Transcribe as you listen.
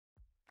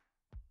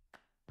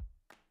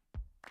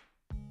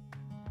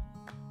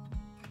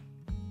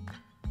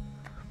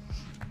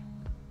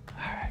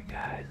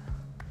guys.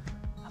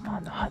 I'm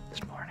on the hunt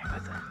this morning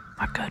with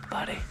my good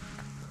buddy,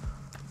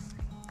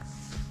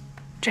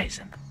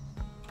 Jason.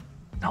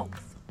 Nolf.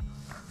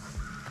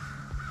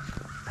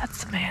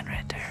 That's the man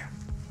right there.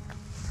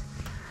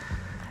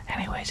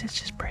 Anyways, it's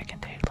just breaking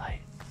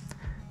daylight.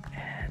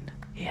 And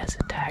he has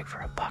a tag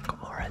for a buck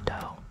or a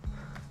doe.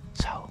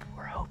 So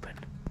we're hoping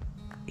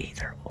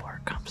either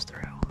or comes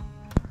through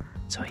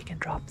so he can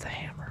drop the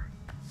hammer.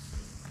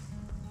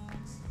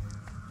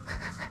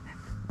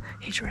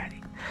 He's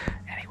ready.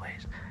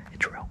 Anyways,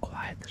 it's real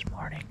quiet this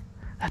morning.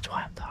 That's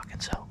why I'm talking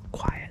so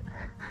quiet.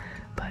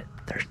 But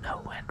there's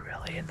no wind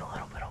really, and the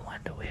little bit of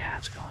wind that we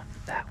have is going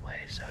that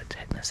way, so it's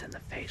hitting us in the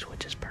face,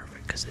 which is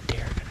perfect because the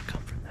deer are going to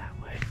come from that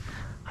way,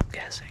 I'm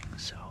guessing.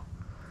 So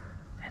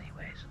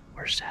anyways,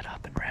 we're set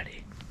up and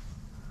ready.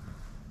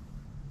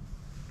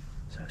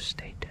 So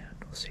stay tuned.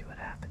 We'll see what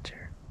happens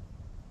here.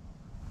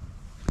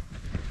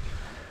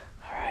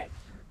 Alright.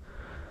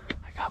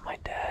 I got my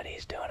dad.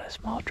 He's doing a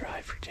small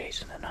drive for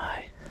Jason and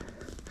I.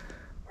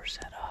 We're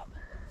set up.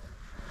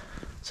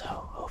 So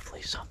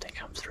hopefully something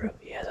comes through.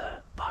 He has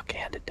a buck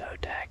and a doe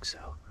tag,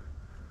 so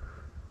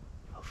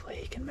hopefully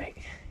he can make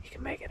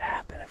it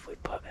happen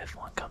if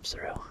one comes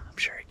through. I'm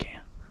sure he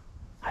can.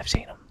 I've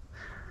seen him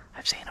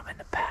in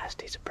the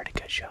past. He's a pretty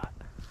good shot.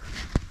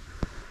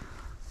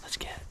 Let's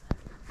get it.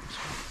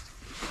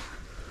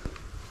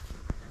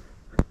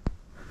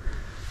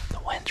 The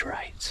wind's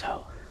right,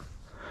 so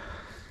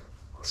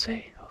we'll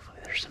see. Hopefully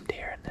there's some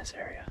deer in this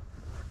area.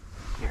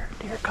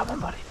 Deer coming,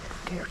 buddy.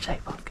 Get your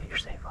safe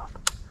off.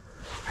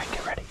 Alright,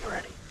 get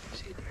ready.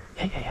 See a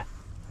deer? Yeah.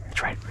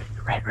 It's right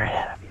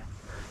ahead of you.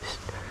 Just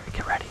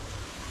get ready.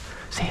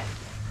 See it?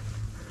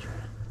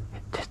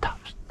 It just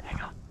stops. Hang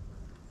on.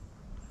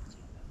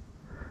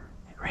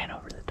 It ran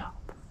over the top.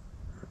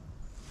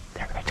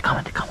 There, it's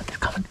coming.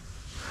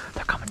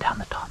 They're coming down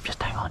the top.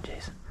 Just hang on,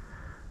 Jason.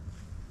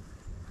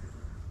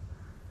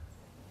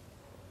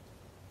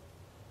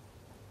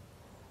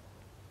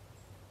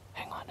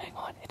 Hang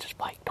on. It's a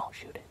spike. Don't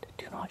shoot it.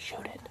 Do not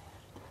shoot it.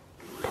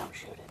 Don't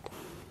shoot it.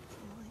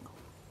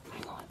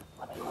 Hang on.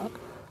 Let me look.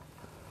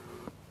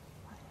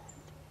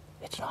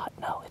 It's not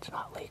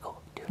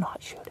legal. Do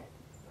not shoot it.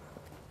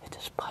 It's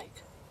a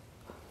spike.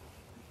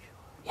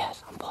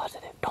 Yes, I'm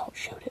positive. Don't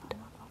shoot it.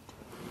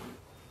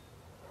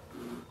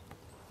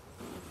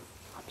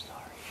 I'm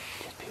sorry.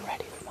 Just be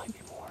ready. There might be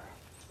more.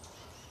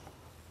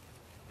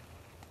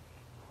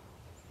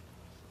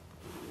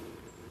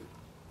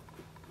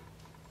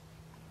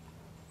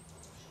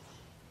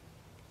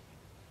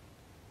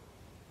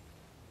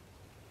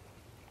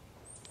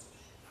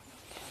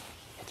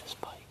 It's a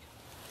spike.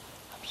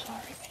 I'm sorry,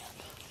 man.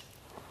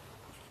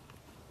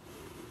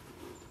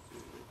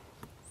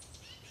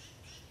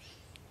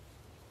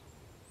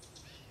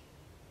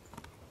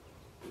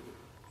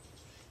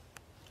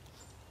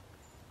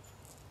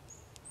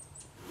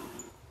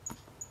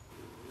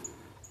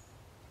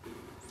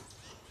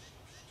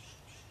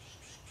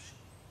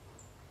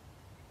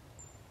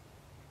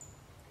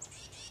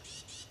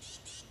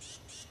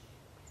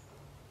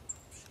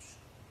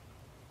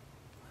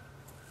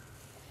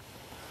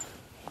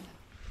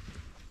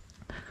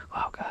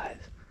 Wow, guys,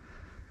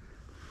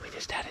 we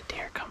just had a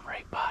deer come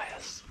right by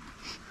us,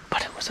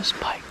 but it was a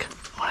spike,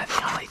 one of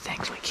the only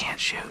things we can't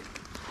shoot,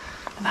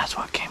 and that's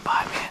what came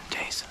by me and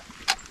Jason,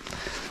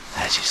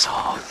 as you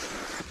saw.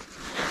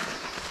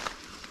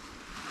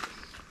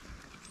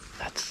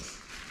 That's,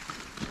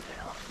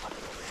 yeah, let's put it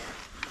over here.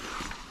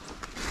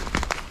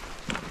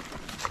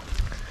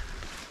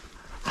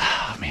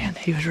 Ah, man,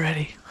 he was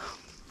ready.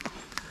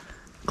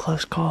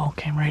 Close call,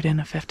 came right in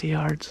at 50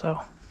 yards,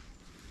 so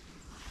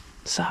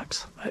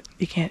sucks, but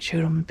you can't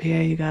shoot them in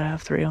PA. You gotta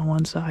have 3 on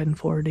one side and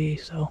 4D,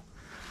 so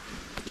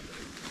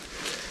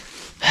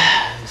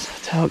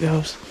that's how it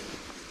goes.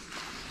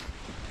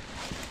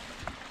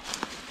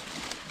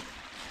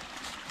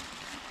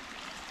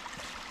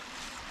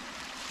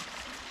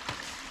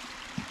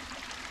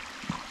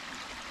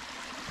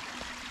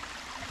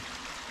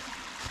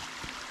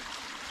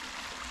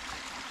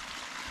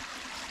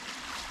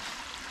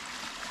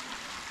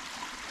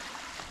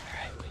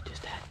 Alright, we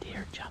just had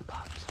deer jump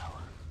up, so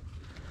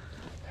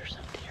there's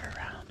some deer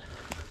around.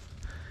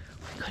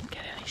 We couldn't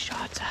get any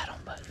shots at them,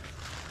 but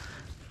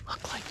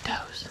look like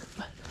does.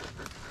 But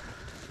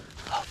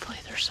hopefully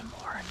there's some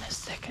more in this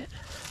thicket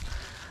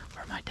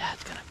where my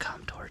dad's gonna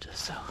come towards us,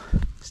 so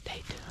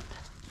stay tuned.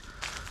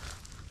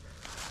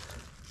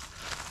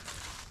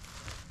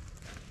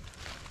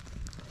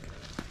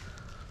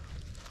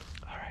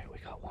 Alright, we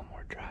got one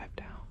more drive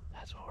down.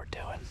 That's what we're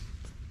doing.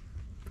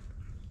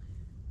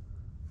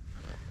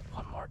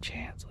 One more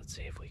chance. Let's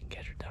see if we can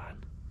get her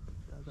done.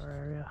 That's our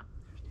area.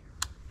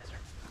 Is there?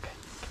 Okay,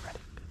 get ready.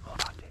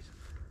 Hold on, Jason.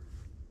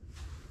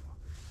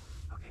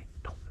 Okay,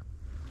 don't.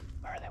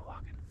 Where are they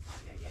walking? Oh,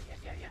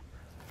 yeah.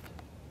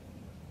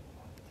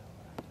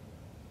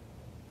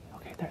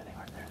 Okay, there they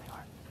are.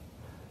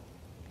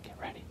 Get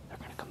ready. They're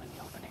gonna come in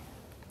the opening.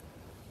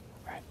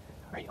 Alright,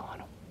 are you on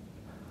them?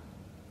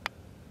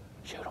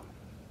 Shoot them.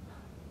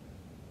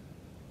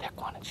 Pick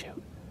one and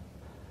shoot.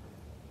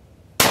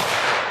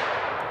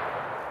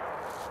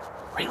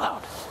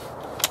 Reload.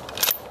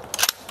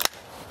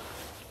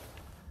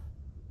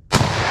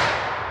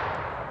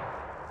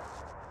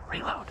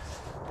 Reload.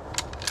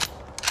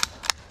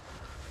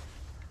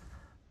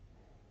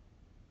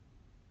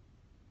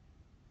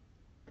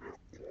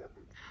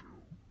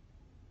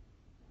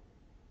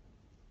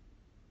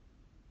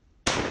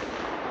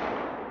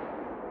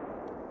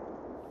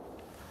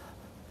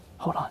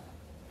 Hold on.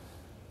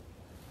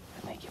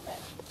 I think you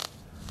missed.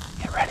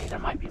 Get ready, there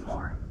might be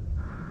more.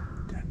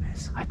 Did I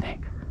miss? I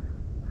think.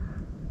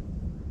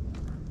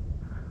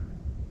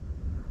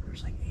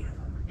 There's like 8 of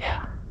them.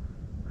 Yeah.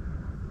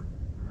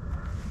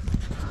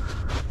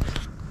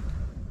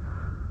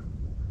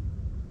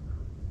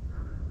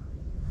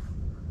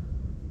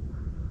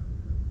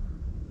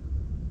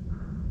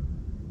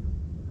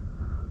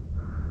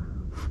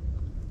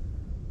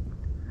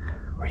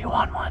 Were you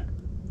on one?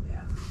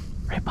 Yeah.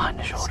 Right behind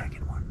the shoulder.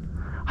 Second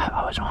one.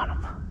 I was on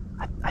him.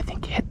 I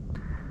think hit.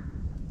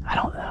 I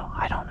don't know,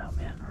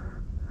 man.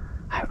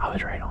 I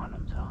was right on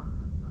him, so.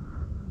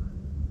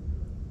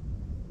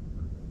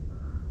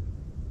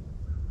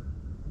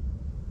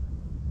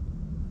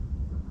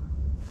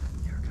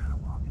 You were kind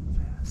of walking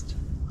fast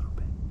a little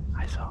bit.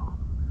 I saw.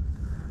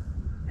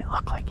 It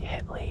looked like you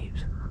hit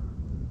leaves.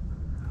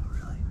 Oh,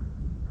 really?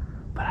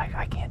 But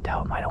I can't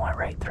tell. It might have went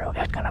right through.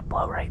 It's gonna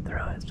blow right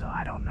through it, so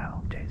I don't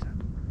know, Jason.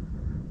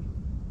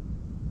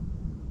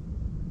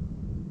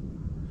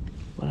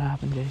 What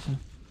happened, Jason?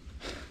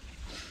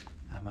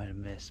 I might have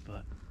missed,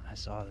 but I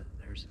saw that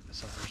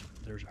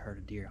there's a herd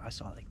of deer. I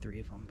saw like 3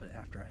 of them, but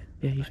after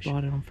Yeah, you I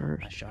spotted them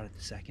first. I shot at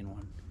the second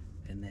one,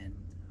 and then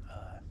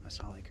I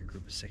saw like a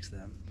group of 6 of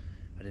them.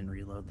 I didn't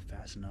reload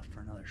fast enough for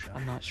another shot.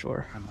 I'm not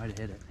sure. I might have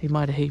hit it. He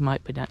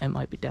might be down. It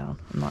might be down.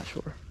 I'm not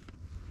sure.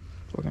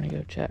 We're gonna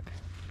go check.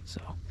 So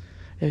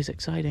it was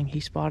exciting. He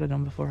spotted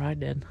them before I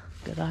did.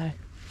 Good eye.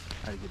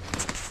 How to get out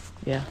of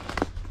it. Yeah.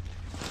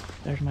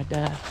 There's my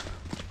dad.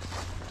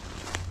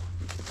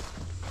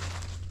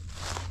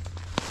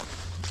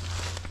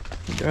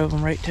 He drove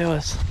him right to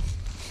us.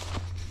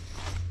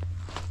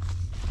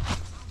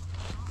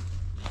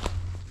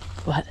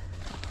 What?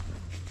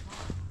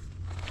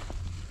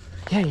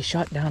 Yeah, he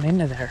shot down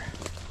into there.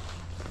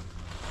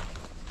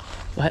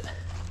 What?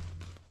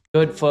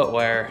 Good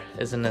footwear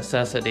is a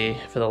necessity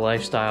for the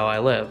lifestyle I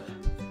live.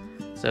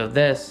 So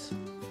this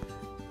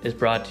is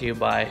brought to you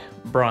by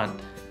Brunt.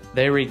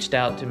 They reached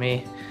out to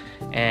me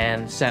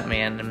and sent me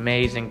an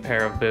amazing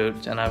pair of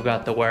boots, and I've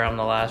got to wear them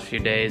the last few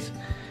days.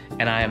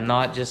 And I am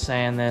not just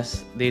saying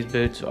this, these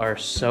boots are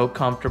so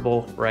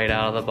comfortable right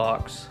out of the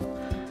box.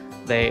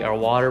 They are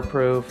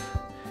waterproof,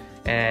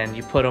 and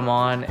you put them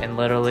on and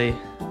literally,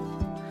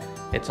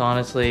 it's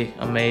honestly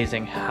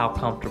amazing how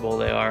comfortable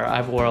they are.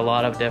 I've wore a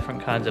lot of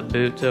different kinds of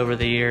boots over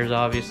the years,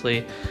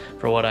 obviously,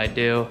 for what I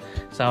do.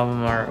 Some of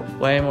them are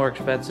way more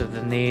expensive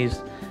than these,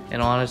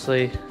 and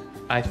honestly,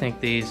 I think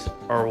these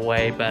are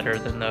way better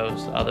than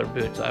those other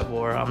boots I've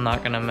wore. I'm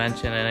not gonna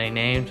mention any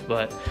names,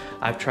 but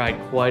I've tried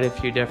quite a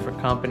few different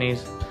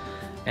companies,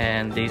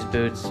 and these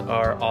boots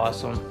are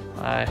awesome.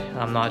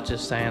 I'm not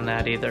just saying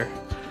that either.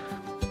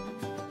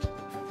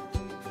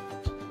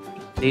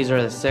 These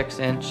are the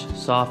 6-inch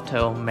soft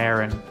toe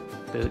Marin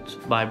boots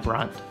by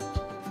Brunt.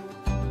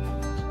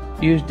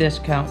 Use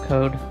discount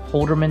code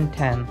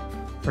Holderman10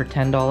 for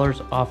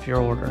 $10 off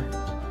your order.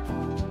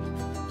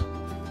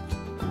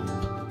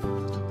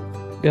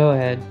 Go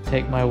ahead,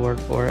 take my word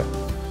for it.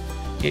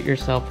 Get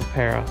yourself a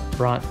pair of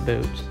Brunt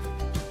boots.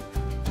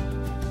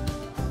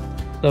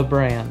 The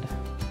brand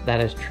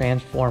that is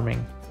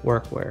transforming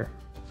workwear.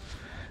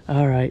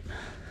 All right.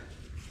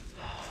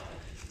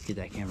 Get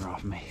that camera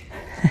off me.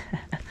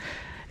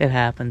 It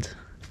happens.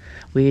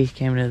 We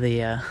came to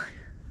the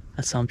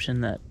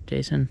assumption that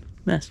Jason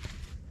missed.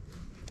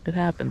 It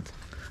happens.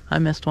 I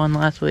missed one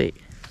last week.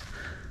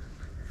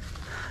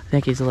 I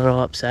think he's a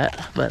little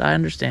upset, but I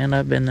understand.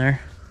 I've been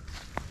there.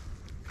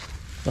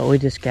 But we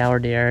just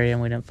scoured the area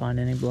and we didn't find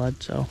any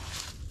blood, so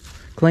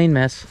clean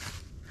miss.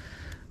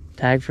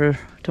 Tag for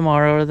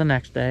tomorrow or the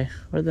next day.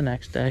 Or the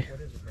next day.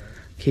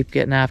 Keep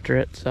getting after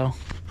it, so.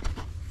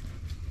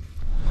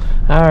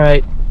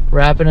 Alright,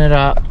 wrapping it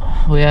up.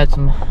 We had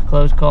some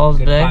close calls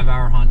Good today.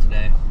 5-hour hunt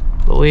today.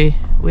 But we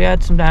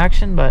had some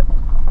action, but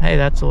hey,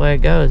 that's the way it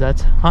goes.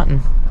 That's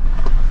hunting.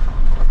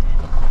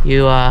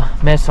 You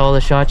miss all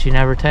the shots you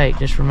never take.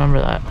 Just remember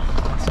that.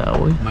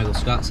 So Michael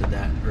Scott said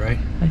that, right?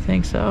 I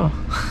think so.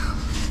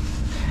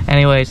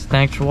 Anyways,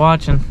 thanks for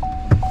watching.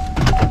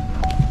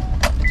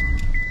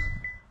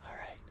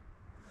 Alright,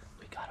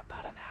 we got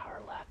about an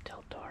hour left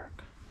till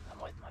dark. I'm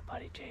with my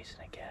buddy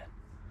Jason again.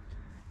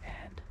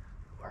 And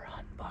we're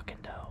hunting buck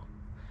and doe.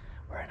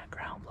 We're in a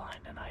ground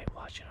blind tonight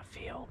watching a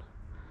field.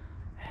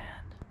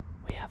 And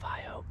we have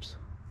high hopes.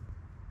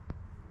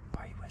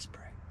 Why are you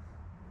whispering?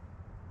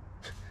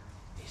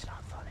 He's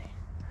not funny.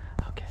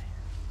 Okay.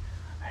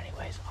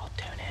 Anyways, I'll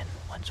tune in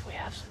once we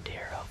have some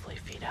deer hopefully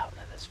feed out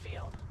into this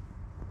field.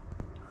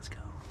 Let's go.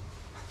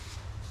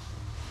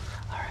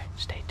 Alright,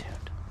 stay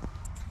tuned.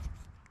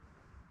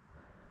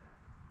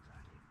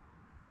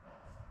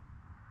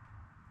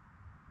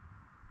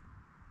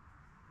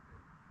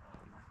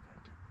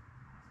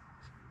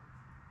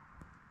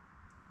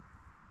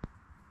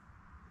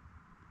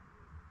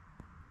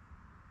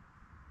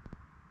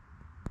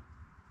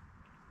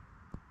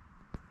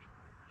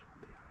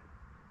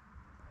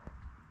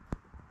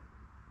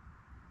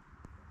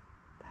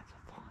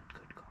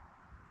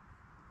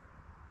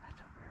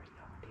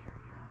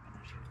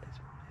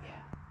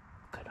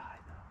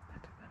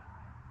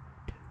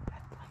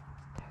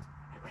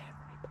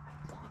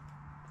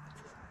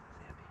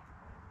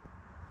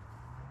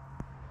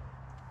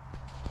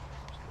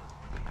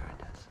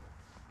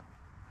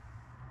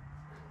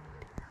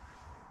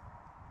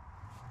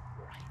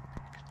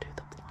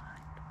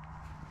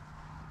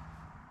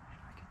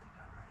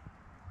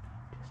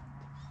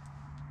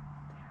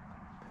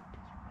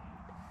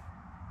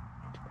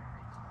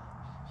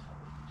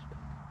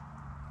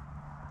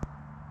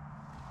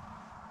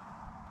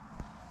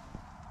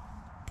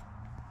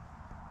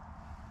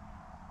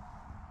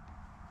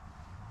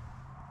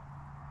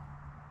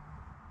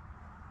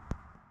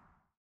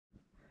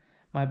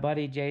 my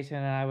buddy Jason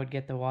and I would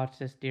get to watch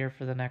this deer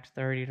for the next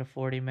 30 to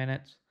 40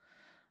 minutes,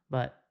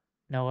 but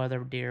no other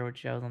deer would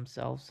show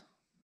themselves.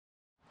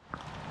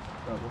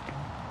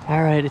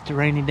 All right, it's a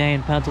rainy day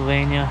in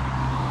Pennsylvania.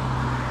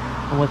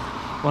 I'm with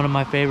one of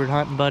my favorite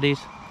hunting buddies,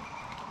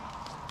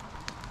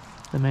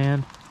 the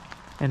man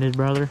and his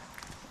brother.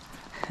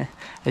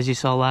 As you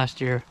saw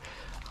last year,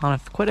 on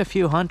quite a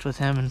few hunts with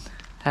him and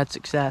had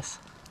success.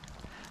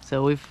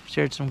 So we've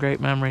shared some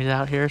great memories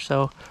out here,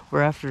 so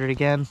we're after it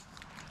again.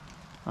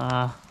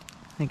 I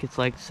think it's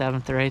like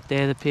 7th or 8th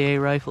day of the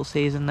PA rifle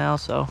season now,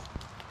 so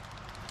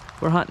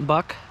we're hunting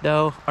buck,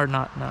 doe, or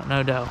no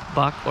doe,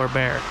 buck or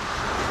bear.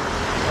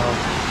 So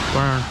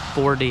we're in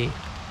 4D.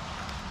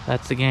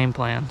 That's the game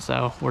plan,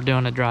 so we're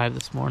doing a drive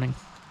this morning.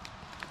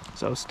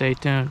 So stay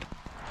tuned.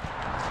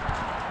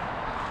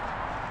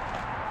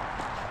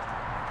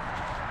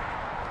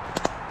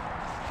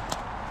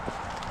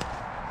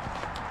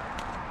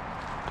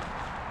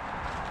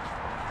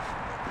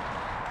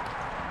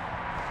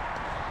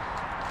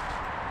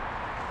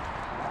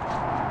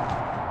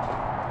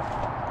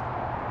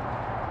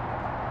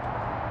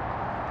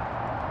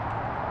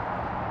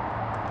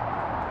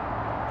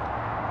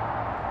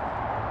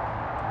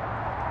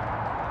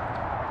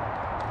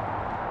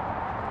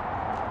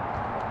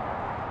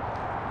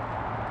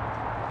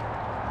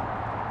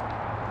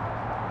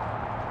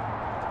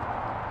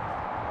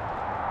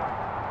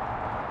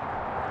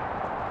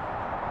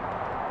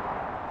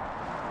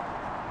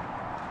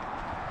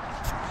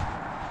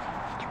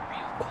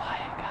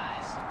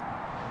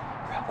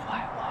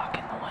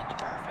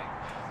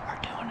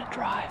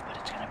 Drive, but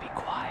it's gonna be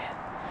quiet.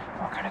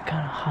 We're gonna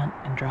kind of hunt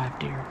and drive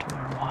deer to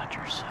our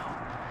watchers, so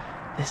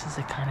this is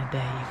the kind of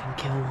day you can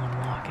kill one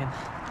walking.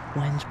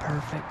 Wind's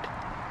perfect.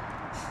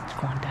 It's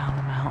going down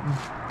the mountain,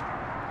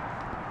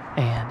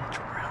 and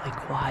it's really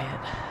quiet.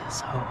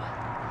 So,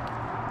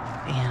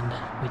 and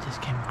we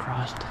just came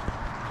across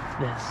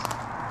this.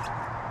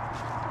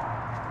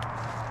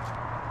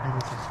 That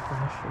is as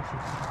fresh as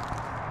you can.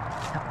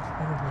 That was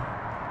literally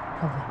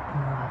probably in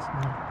the last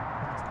night.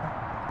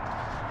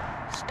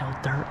 Still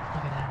dirt.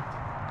 Look at that.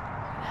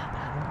 Look at that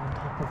pattern on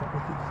top of it.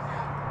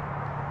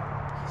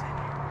 He's in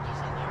here.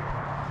 He's in here.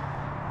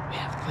 We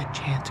have a good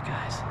chance,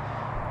 guys.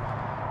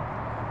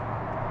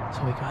 So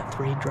we got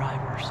 3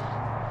 drivers.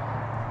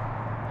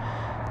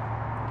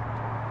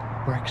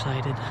 We're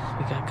excited.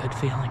 We got good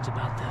feelings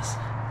about this.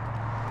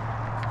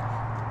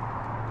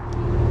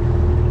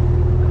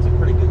 That's a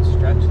pretty good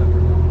stretch that we're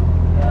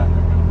doing. Yeah.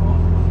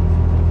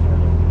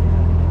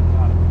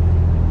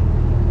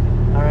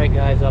 All right,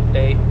 guys,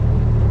 update.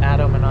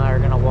 Adam and I are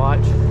gonna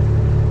watch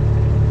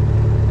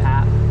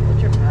Pat.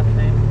 What's your Pat's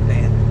name?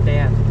 Dan.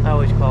 Dan. I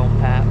always call him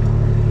Pat.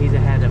 He's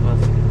ahead of us.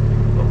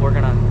 But we're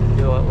gonna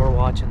do what we're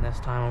watching this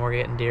time, and we're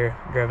getting deer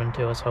driven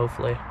to us,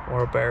 hopefully,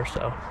 or a bear,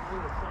 so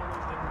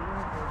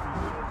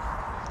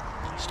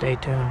stay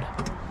tuned.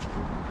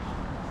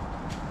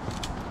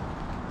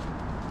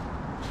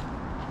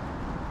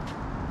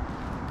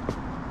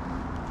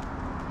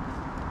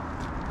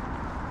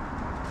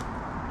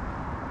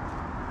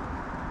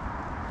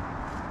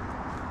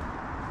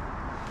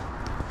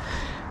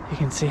 You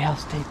can see how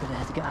steep it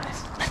is,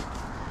 guys.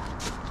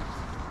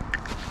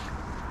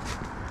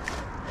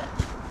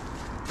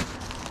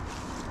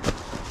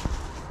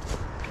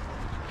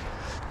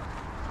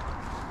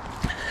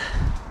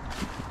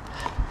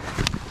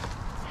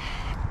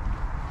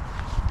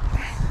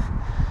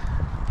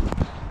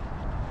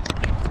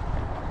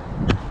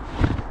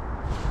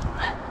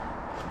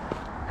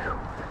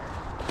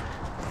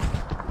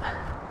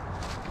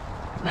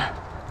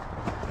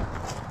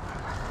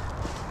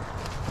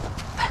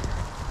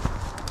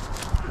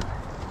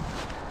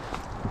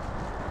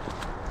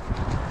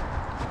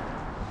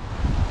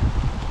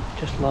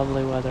 Just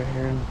lovely weather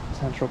here in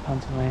central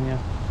Pennsylvania.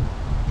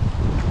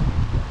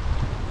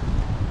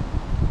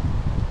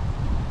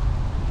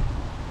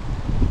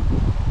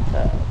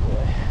 Oh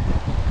boy.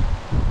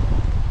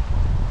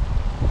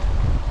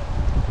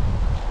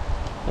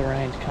 The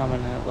rain's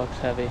coming and it looks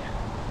heavy.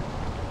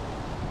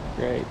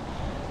 Great.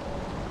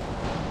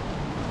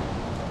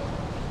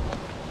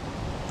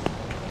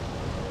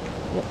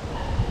 Yep.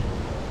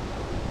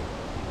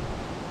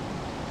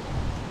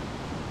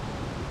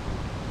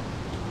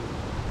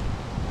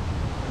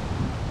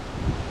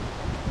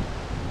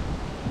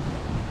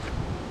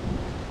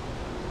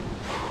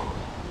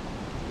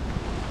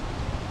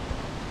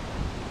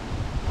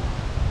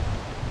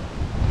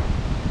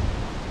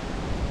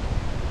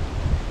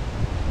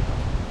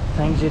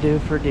 Things you do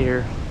for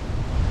deer.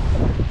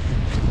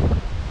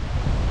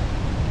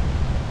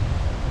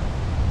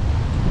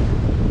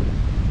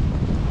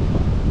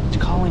 It's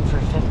calling for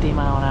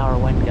 50-mile-an-hour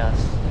wind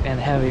gusts and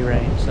heavy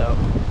rain, so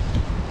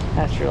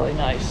that's really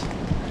nice.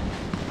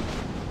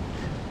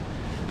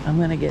 I'm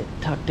gonna get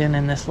tucked in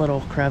this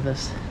little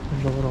crevice.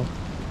 There's a little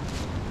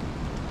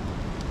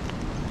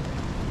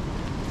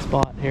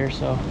spot here,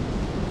 so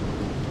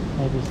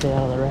maybe stay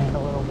out of the rain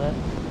a little bit.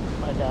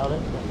 I doubt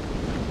it, but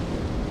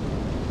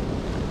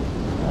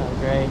oh,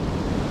 great.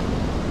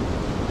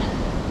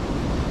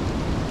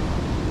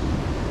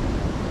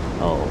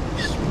 Oh,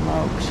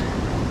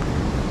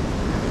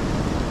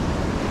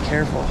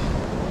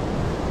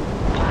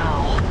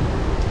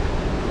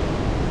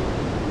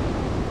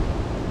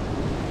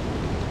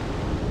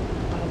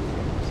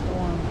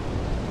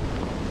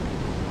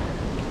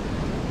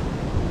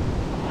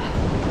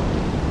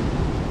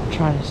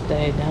 trying to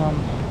stay down.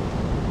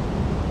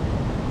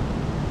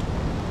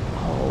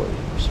 Holy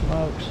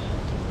smokes.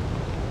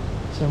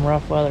 Some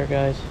rough weather,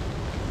 guys.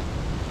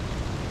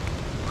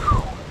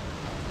 Whew.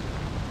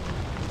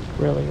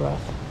 Really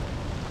rough.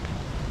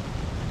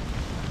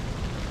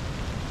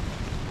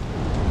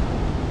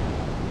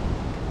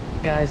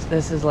 Guys,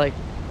 this is like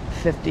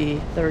 30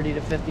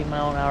 to 50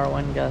 mile an hour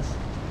wind gusts.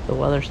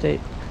 The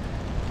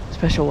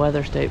special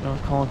weather statement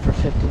was calling for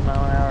 50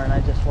 mile an hour, and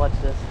I just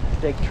watched this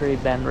big tree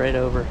bend right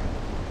over.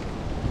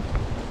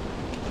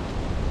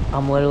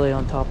 I'm literally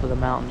on top of the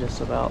mountain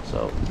just about,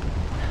 so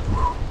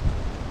whew.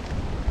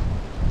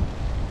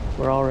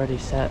 We're already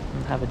set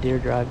and have a deer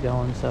drive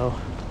going, so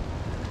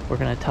we're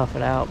gonna tough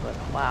it out. But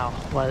wow,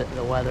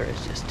 the weather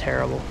is just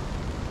terrible.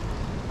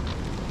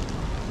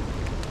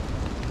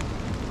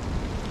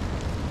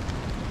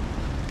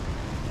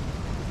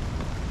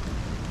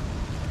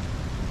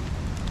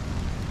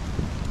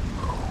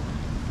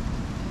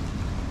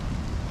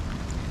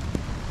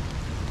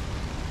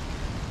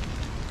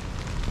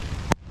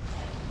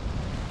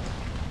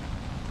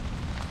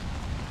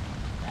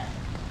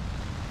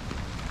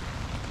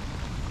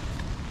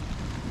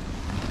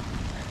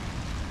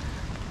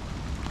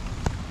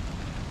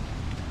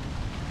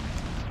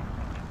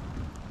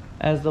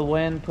 As the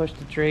wind pushed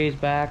the trees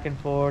back and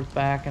forth,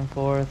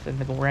 and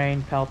the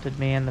rain pelted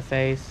me in the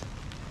face,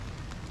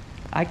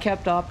 I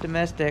kept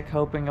optimistic,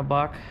 hoping a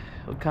buck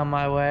would come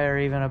my way or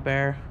even a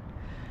bear.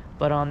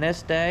 But on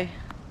this day,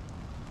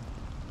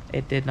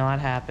 it did not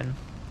happen.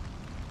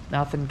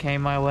 Nothing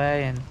came my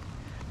way, and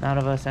none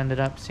of us ended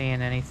up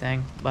seeing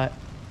anything. But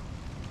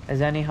as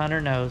any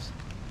hunter knows,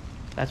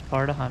 that's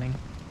part of hunting.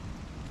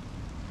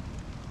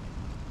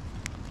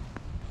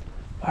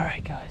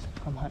 Alright guys,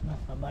 I'm hunting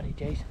with my buddy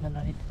Jason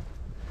tonight.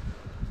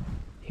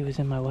 He was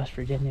in my West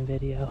Virginia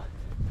video.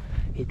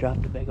 He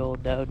dropped a big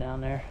old doe down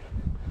there.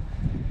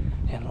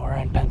 And we're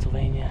in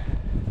Pennsylvania.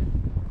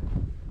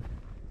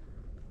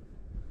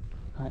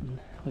 Hunting.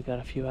 We got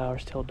a few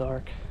hours till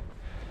dark.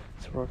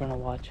 So we're gonna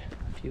watch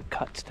a few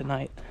cuts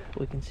tonight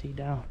we can see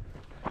down.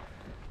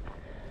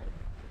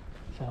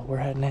 So we're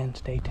heading in,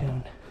 stay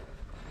tuned.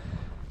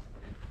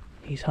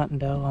 He's hunting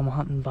doe, I'm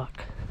hunting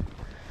buck.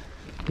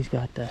 He's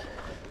got the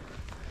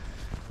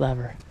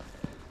lever.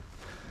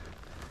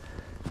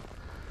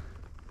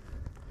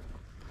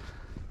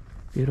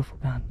 Beautiful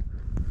gun.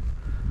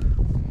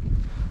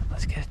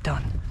 Let's get it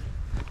done.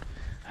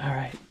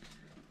 Alright.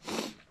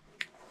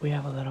 We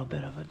have a little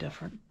bit of a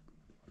different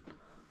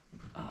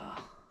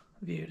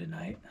view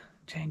tonight.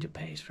 Change of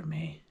pace for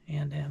me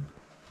and him.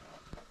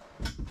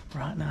 We're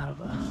hunting out of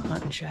a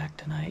hunting shack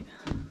tonight.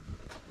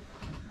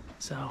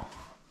 So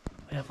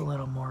we have a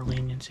little more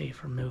leniency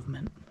for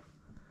movement.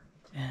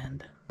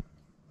 And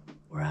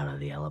we're out of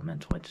the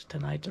elements, which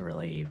tonight's a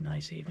really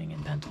nice evening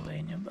in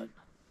Pennsylvania, but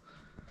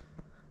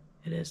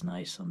it is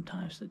nice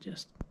sometimes to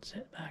just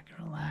sit back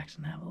and relax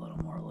and have a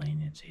little more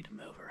leniency to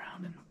move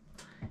around and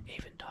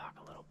even talk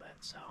a little bit.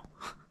 So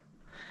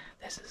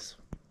this is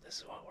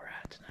what we're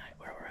at tonight,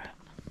 where we're at.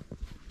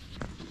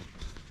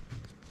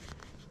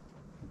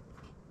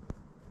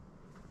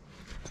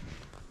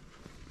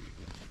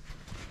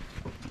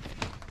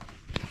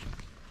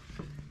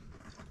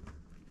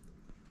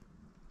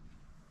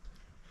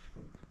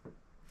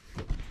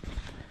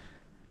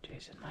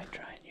 Jason might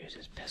try and use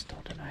his pistol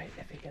tonight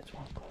if he gets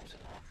one close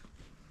enough.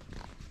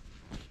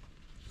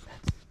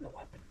 That's the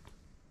weapon.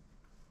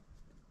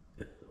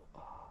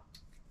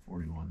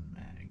 41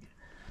 mag.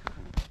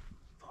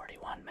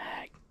 41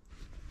 mag.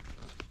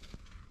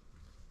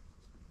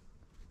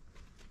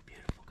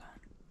 Beautiful gun.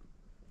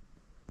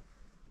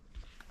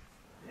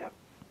 Yep.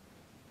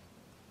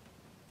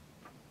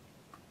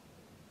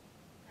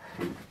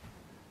 I'm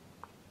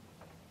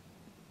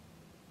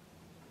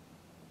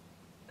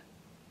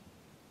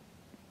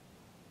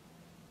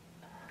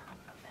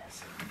gonna miss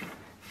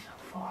so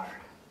far.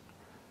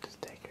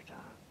 Just take your time.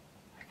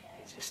 Okay,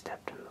 he just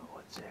stepped into the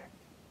woods there.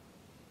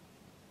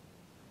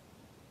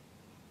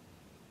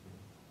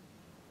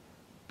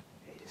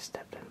 He just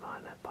stepped in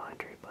behind that pine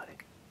tree, buddy.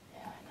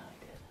 Yeah, I know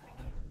he did.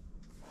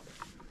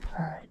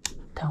 Alright,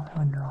 tell me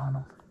when you're on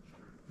him.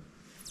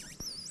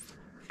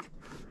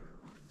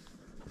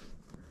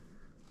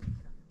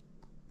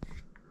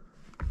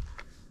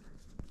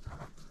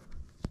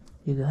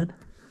 You good?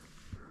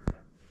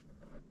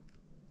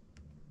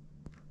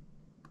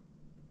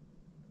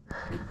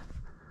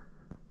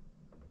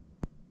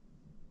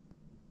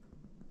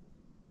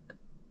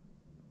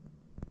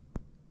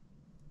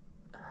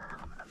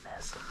 I'm gonna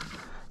miss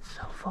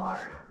so far.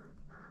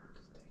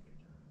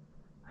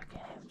 I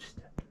can't even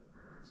step.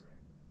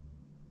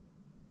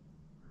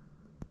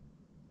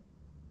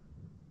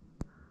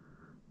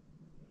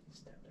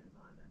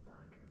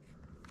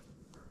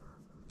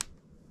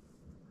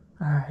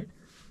 Alright,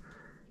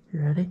 you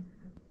ready?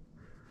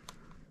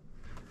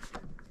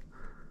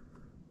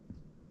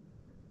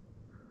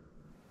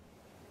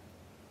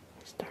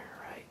 He's turning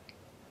right.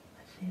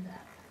 I see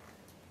that.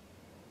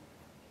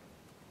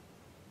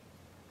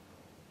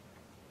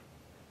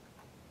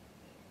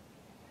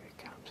 Here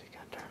he comes. He's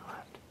gonna turn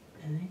left.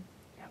 Is he?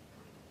 Yep.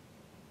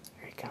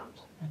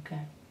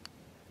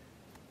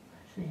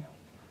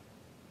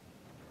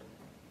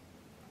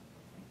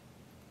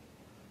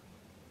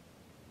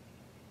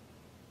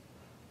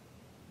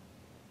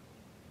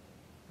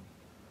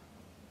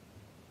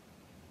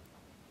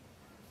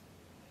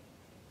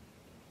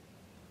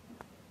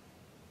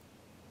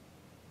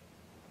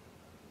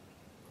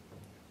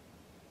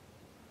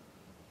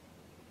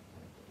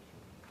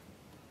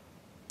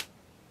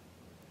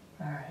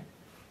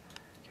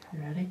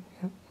 ready?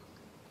 Yep.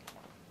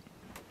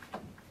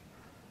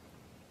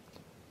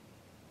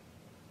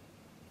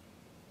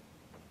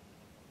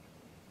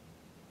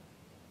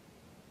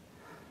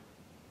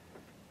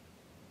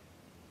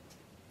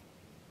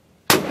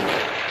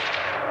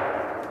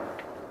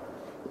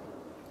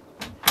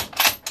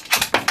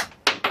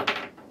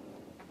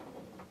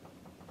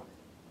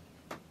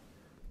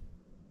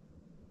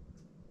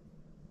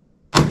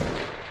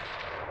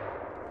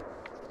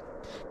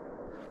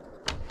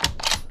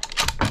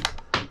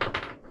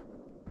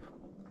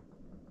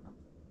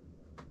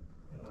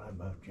 I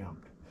both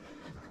jumped.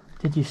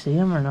 Did you see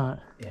him or not?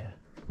 Yeah.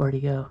 Where'd he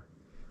go?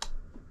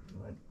 He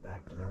went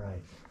back to the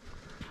right.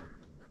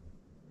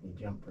 He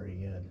jumped pretty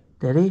good.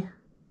 Did he?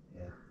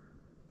 Yeah.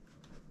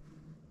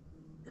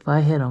 If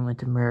I hit him,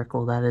 it's a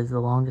miracle. That is the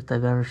longest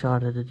I've ever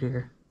shot at a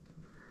deer.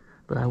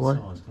 But I You was.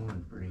 saw his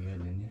horn pretty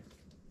good, didn't you?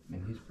 I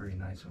mean, he's pretty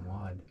nice and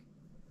wide.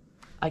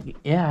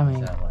 Yeah, I mean,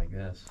 He's out like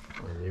this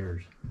with his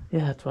ears.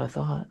 yeah, that's what I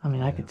thought. I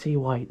mean, I Yeah. could see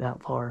white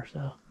that far,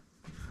 so.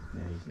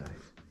 Yeah, he's nice.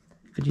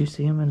 Could you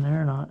see him in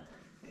there or not?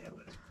 Yeah,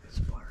 but it's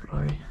blurry.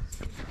 Sorry.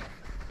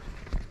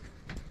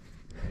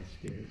 Nice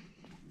deer.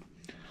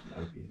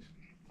 Hope he's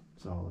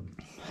solid.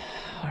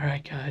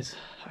 Alright, guys.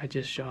 I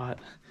just shot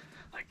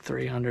like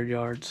 300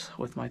 yards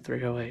with my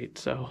 308,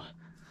 so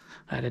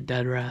I had a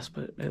dead rest,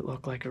 but it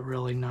looked like a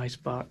really nice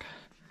buck.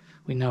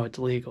 We know it's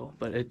legal,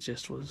 but it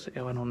just was, I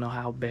don't know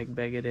how big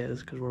it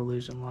is because we're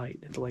losing light.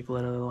 It's like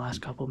literally the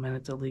last couple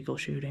minutes of legal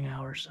shooting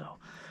hours, so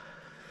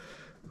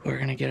we're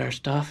gonna get our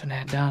stuff and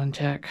head down and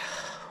check.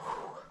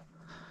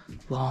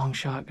 Long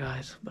shot,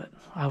 guys, but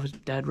I was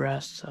dead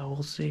rest, so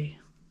we'll see.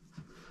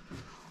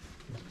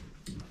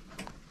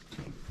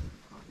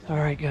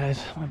 Alright,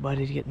 guys, my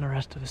buddy's getting the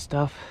rest of his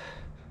stuff.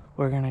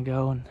 We're gonna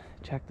go and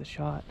check the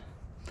shot.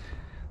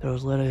 There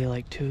was literally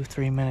like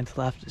 2-3 minutes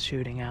left of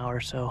shooting hour,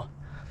 so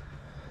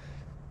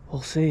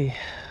we'll see.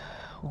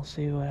 We'll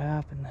see what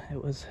happened.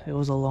 It was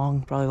a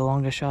long, probably the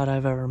longest shot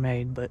I've ever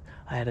made, but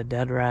I had a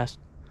dead rest.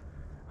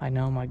 I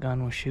know my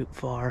gun will shoot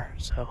far,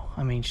 so,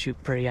 I mean, shoot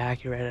pretty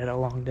accurate at a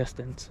long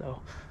distance,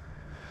 so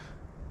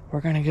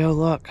we're gonna go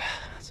look,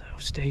 so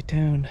stay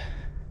tuned.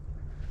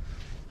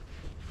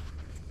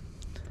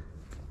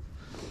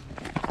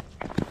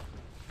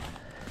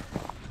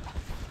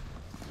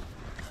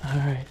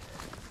 Alright,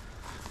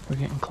 we're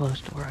getting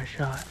close to where I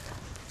shot.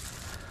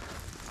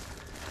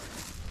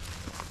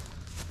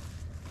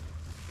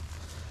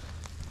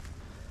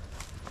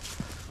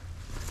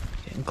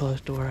 Getting close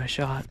to where I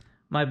shot.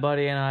 My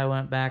buddy and I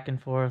went back and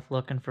forth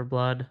looking for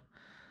blood,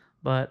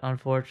 but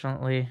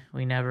unfortunately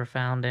we never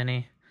found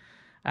any.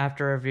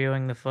 After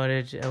reviewing the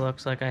footage, it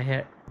looks like I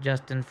hit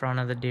just in front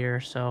of the deer,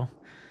 so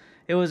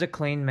it was a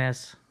clean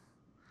miss.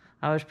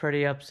 I was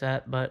pretty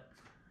upset, but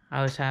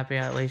I was happy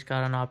I at least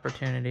got an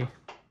opportunity.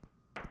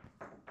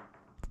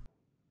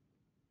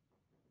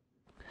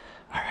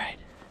 Alright,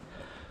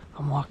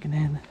 I'm walking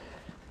in.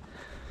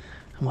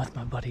 I'm with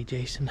my buddy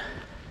Jason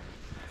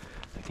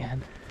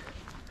again.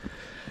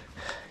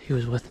 He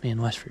was with me in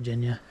West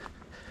Virginia,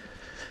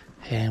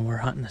 and we're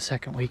hunting the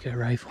second week of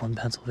rifle in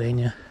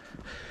Pennsylvania.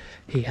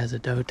 He has a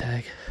doe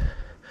tag.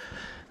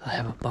 I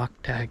have a buck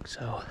tag,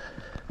 so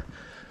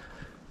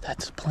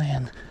that's the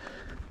plan.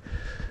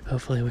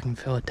 Hopefully we can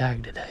fill a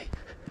tag today.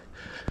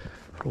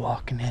 We're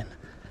walking in.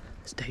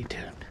 Stay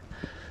tuned.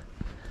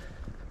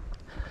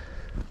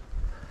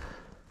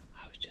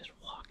 I was just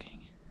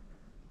walking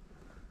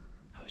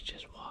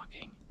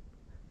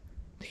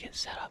to get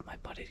set up. My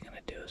buddy's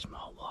gonna do a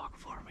small walk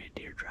for me, a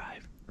deer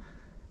drive,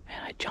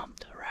 and I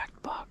jumped a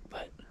racked buck,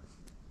 but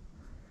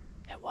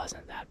it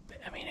wasn't that big.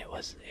 I mean, it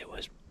was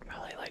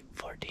probably like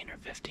 14 or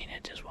 15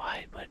 inches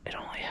wide, but it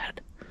only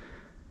had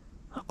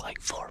looked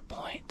like 4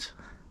 points.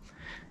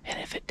 And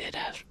if it did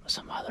have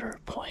some other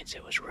points,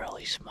 it was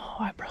really small.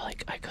 I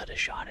could have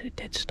shot it. It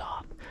did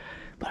stop,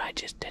 but I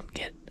just didn't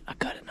get a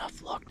good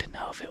enough look to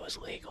know if it was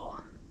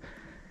legal.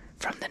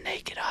 From the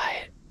naked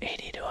eye,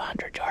 80 to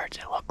 100 yards,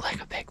 it looked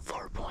like a big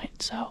 4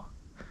 point. So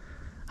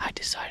I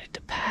decided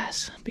to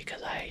pass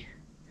because I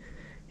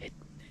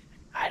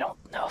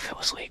don't know if it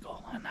was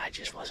legal, and I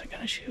just wasn't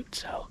gonna shoot.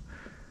 So,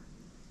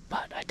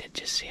 but I did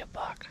just see a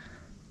buck.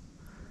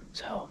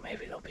 So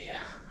maybe there'll be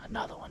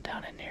another one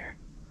down in here,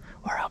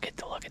 or I'll get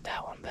to look at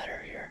that one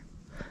better here.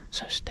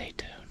 So stay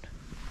tuned.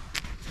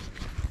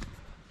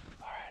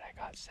 Alright, I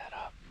got set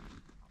up.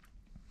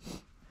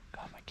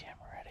 Got my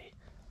camera ready.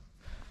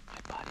 My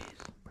buddy's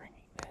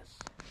bringing this.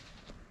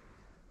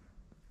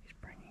 He's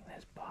bringing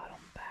this bottom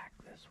back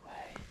this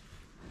way.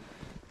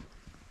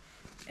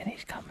 And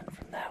he's coming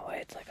from that way.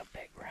 It's like a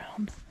big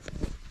round.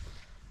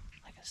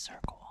 Like a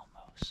circle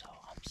almost. So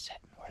I'm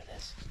sitting where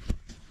this,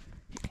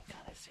 you can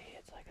kind of see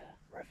it's like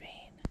a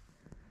ravine.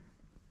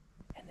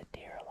 And the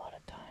deer a lot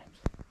of times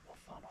will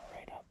funnel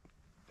right up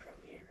through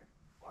here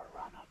or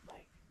run up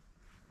like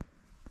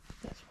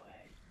this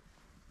way.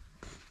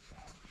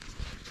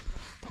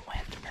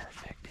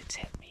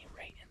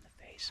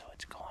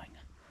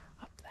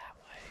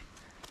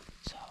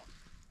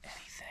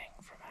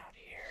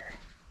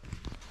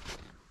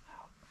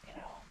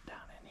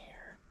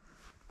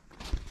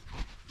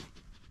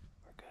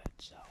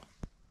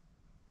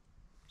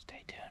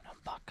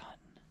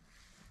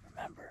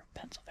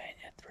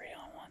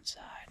 one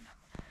side. And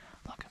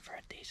I'm looking for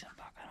a decent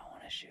buck. I don't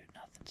want to shoot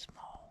nothing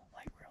small,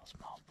 like real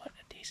small, but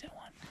a decent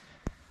one.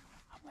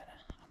 I'm gonna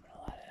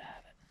let it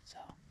have it. So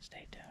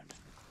stay tuned.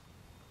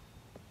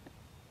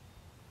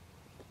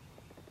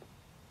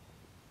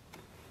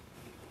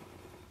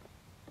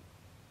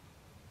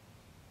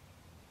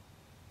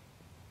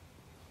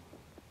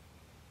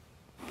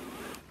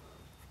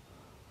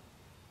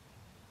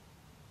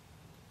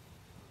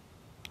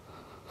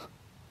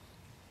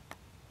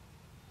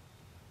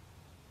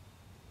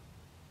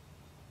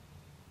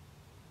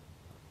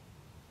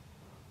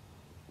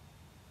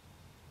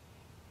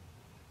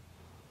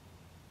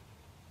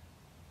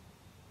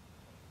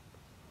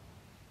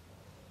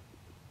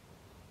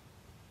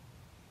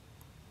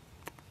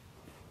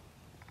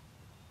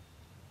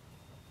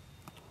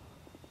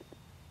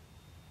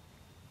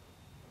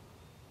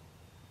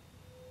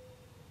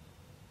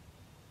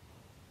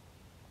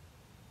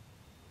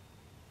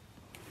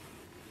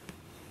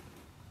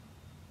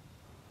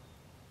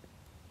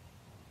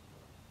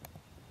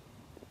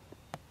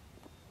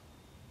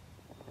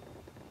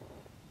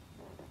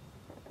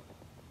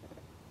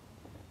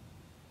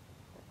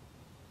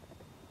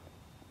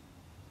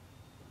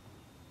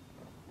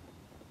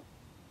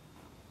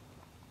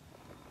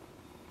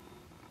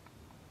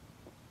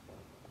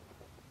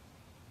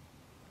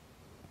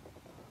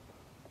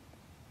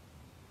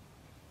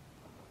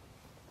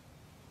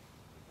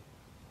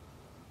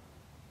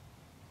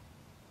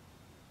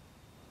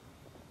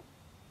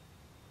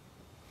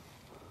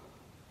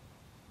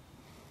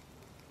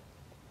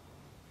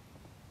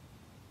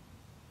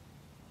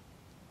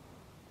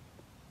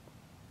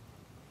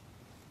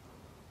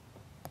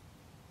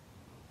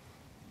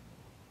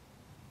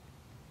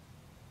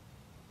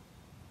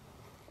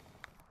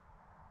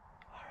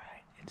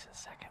 It's the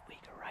second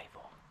week of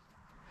rifle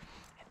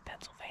in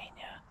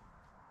Pennsylvania,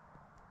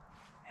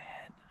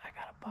 and I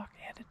got a buck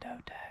and a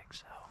doe tag,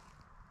 so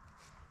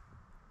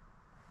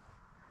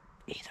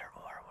either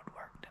or would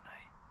work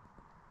tonight.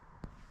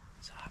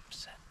 So I'm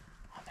sitting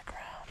on the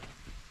ground.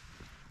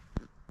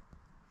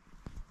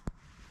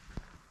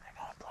 I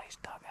got a place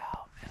dug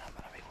out, and I'm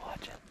gonna be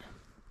watching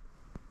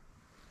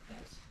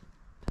this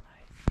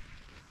tonight.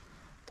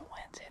 The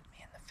wind's hitting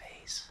me in the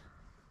face.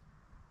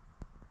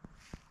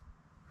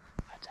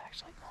 It's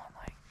actually going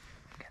like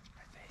against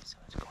my face, so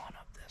it's going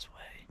up this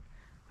way,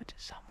 which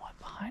is somewhat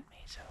behind me,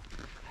 so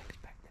I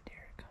expect the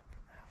deer to come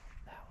from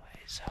that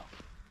way, so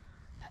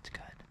that's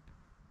good.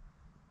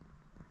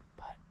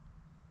 But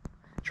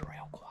it's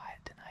real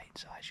quiet tonight,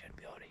 so I should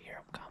be able to hear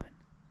them coming.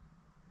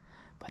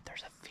 But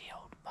there's a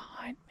field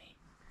behind me,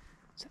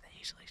 so they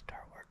usually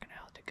start working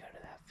out to go to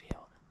that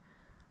field.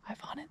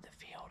 I've hunted the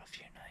field a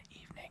few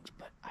evenings,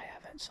 but I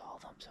haven't saw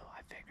them, so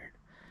I figured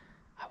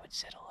I would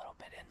sit a little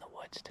bit in the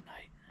woods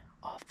tonight,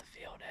 off the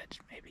field edge,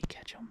 maybe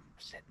catch them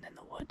sitting in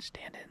the woods,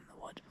 standing in the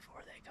woods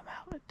before they come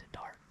out at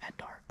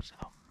dark. So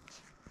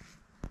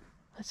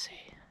let's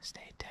see.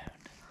 Stay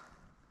tuned.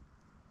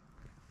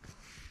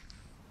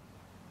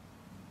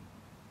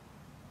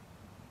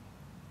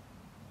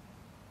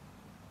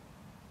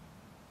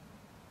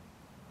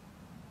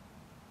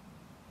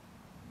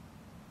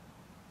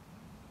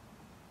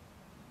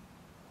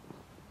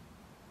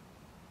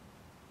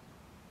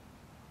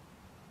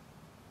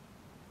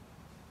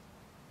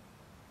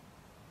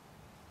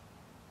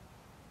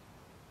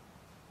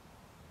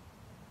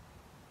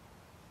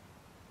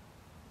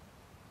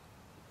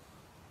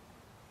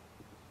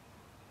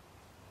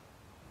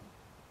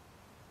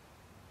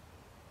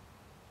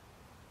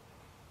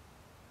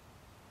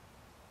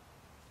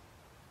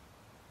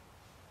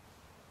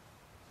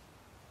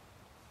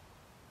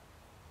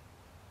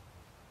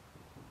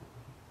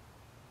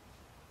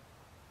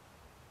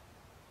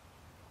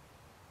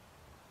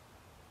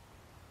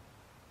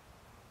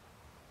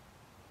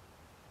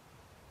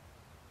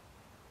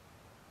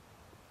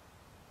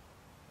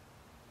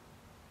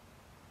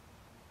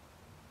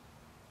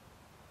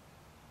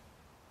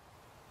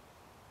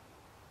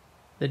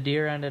 The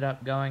deer ended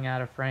up going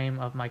out of frame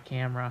of my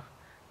camera,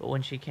 but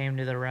when she came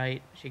to the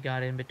right, she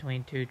got in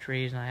between two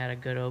trees and I had a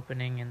good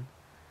opening and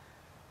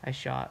I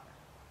shot.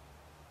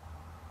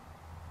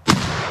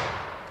 Alright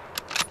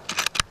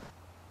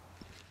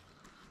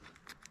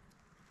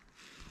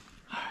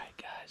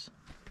guys,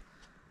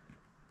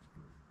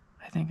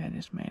 I think I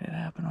just made it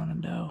happen on a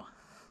doe.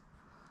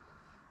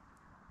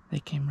 They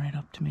came right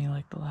up to me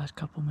like the last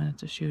couple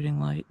minutes of shooting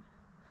light,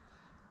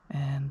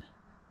 and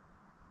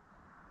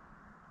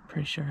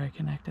pretty sure I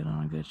connected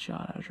on a good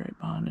shot. I was right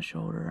behind the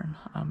shoulder, and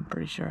I'm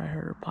pretty sure I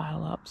heard her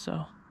pile up,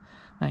 so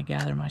I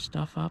gather my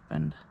stuff up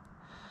and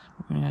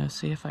we're gonna go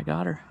see if I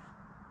got her.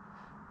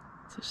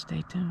 So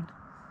stay tuned.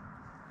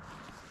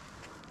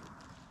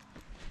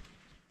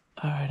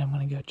 Alright, I'm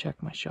gonna go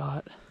check my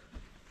shot.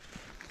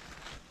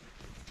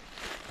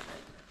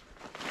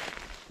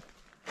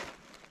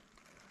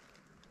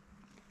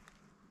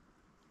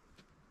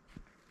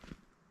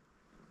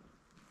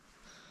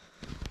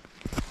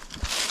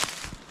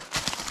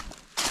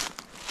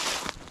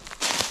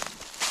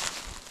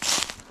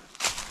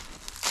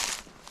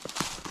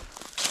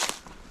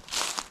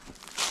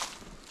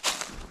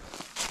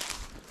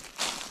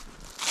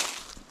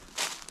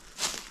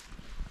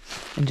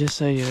 And just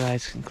so you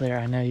guys can clear,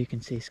 I know you can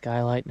see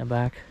skylight in the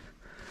back,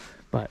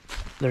 but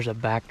there's a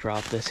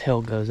backdrop. This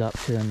hill goes up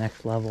to the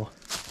next level.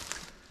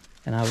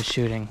 And I was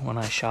shooting when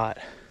I shot.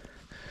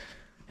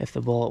 If the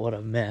bullet would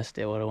have missed,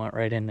 it would have went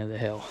right into the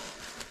hill.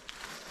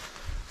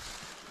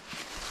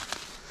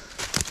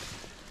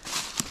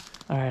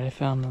 Alright, I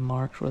found the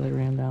marks where they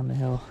ran down the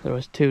hill. There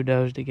was 2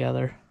 does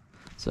together,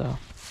 so.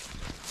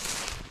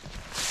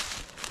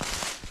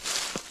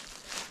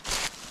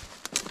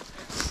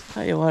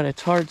 Tell you what,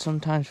 it's hard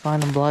sometimes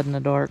finding blood in the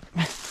dark.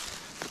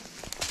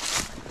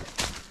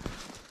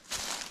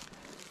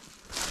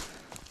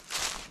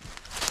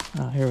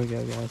 Oh, here we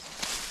go, guys.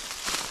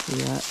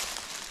 See that?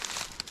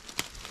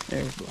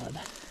 There's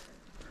blood.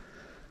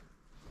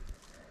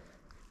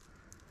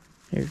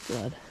 Here's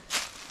blood.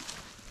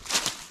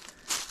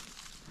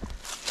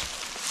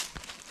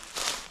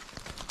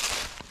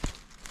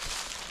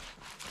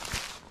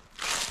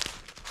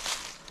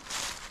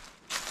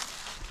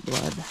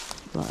 Blood,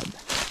 blood,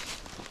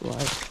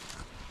 blood.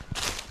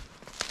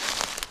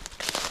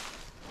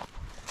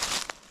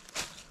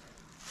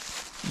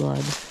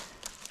 Blood.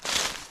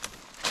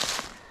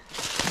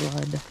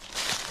 Blood.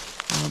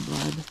 More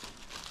blood.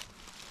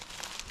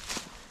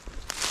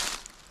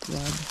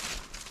 Blood.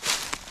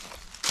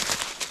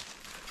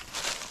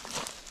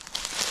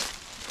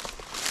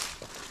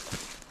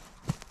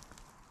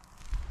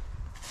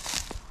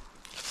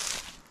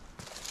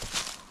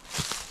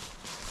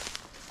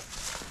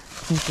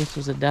 I think this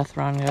was a death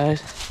run,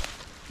 guys.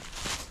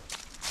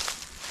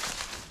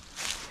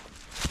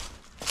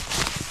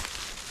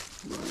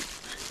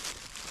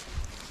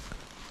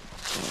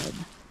 Blood.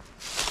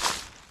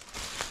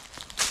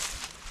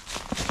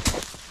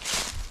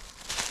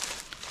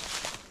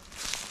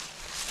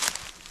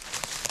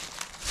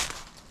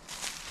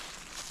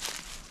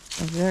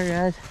 Right there,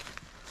 guys.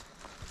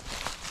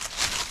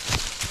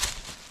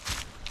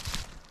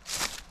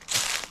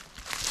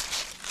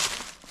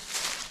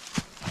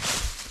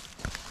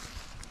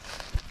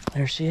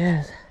 There she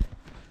is.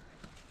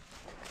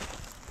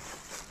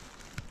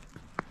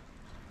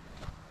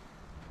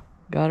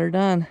 Got her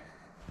done.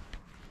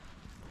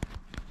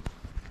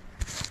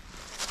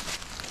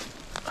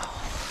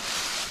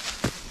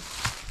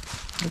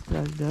 That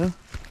does go.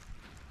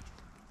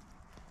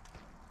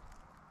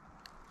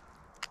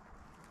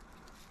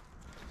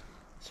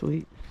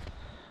 Sweet.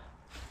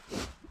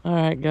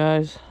 Alright,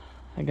 guys.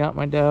 I got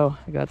my doe.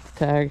 I got the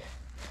tag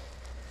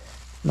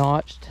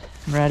notched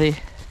and ready.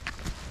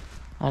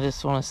 I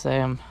just want to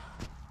say I'm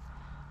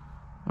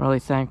really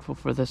thankful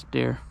for this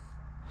deer.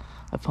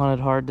 I've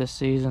hunted hard this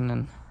season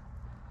and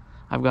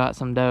I've got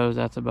some does,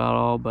 that's about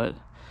all, but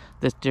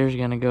this deer's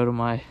gonna go to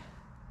my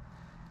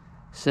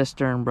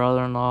sister and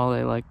brother-in-law.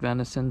 They like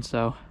venison,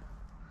 so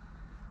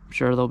I'm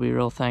sure they'll be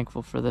real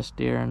thankful for this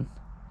deer, and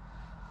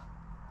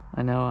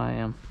I know I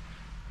am.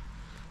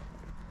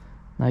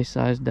 Nice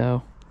sized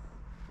doe.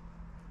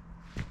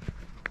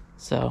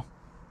 So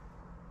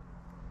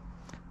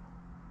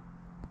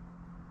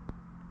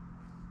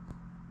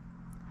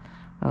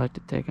I like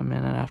to take a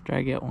minute after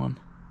I get one.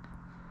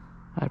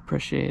 I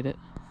appreciate it.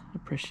 I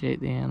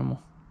appreciate the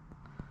animal.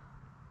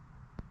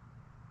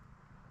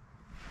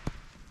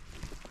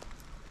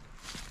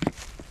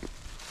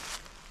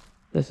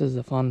 This is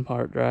the fun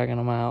part, dragging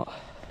them out.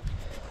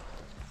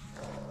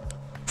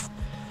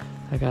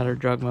 I got her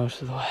drug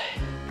most of the way.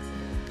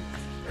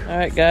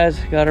 Alright guys,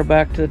 got her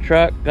back to the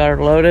truck, got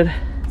her loaded.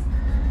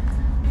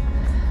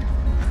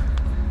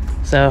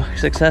 So,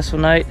 successful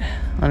night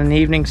on an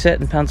evening sit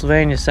in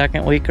Pennsylvania,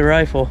 2nd week of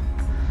rifle.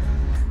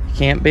 You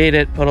can't beat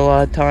it, put a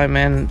lot of time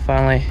in, and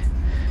finally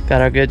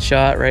got a good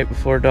shot right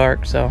before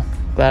dark. So,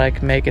 glad I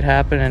could make it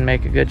happen and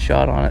make a good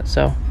shot on it.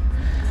 So,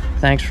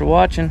 thanks for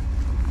watching.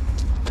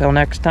 Till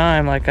next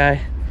time, like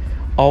I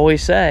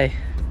always say,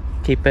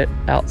 keep it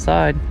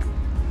outside.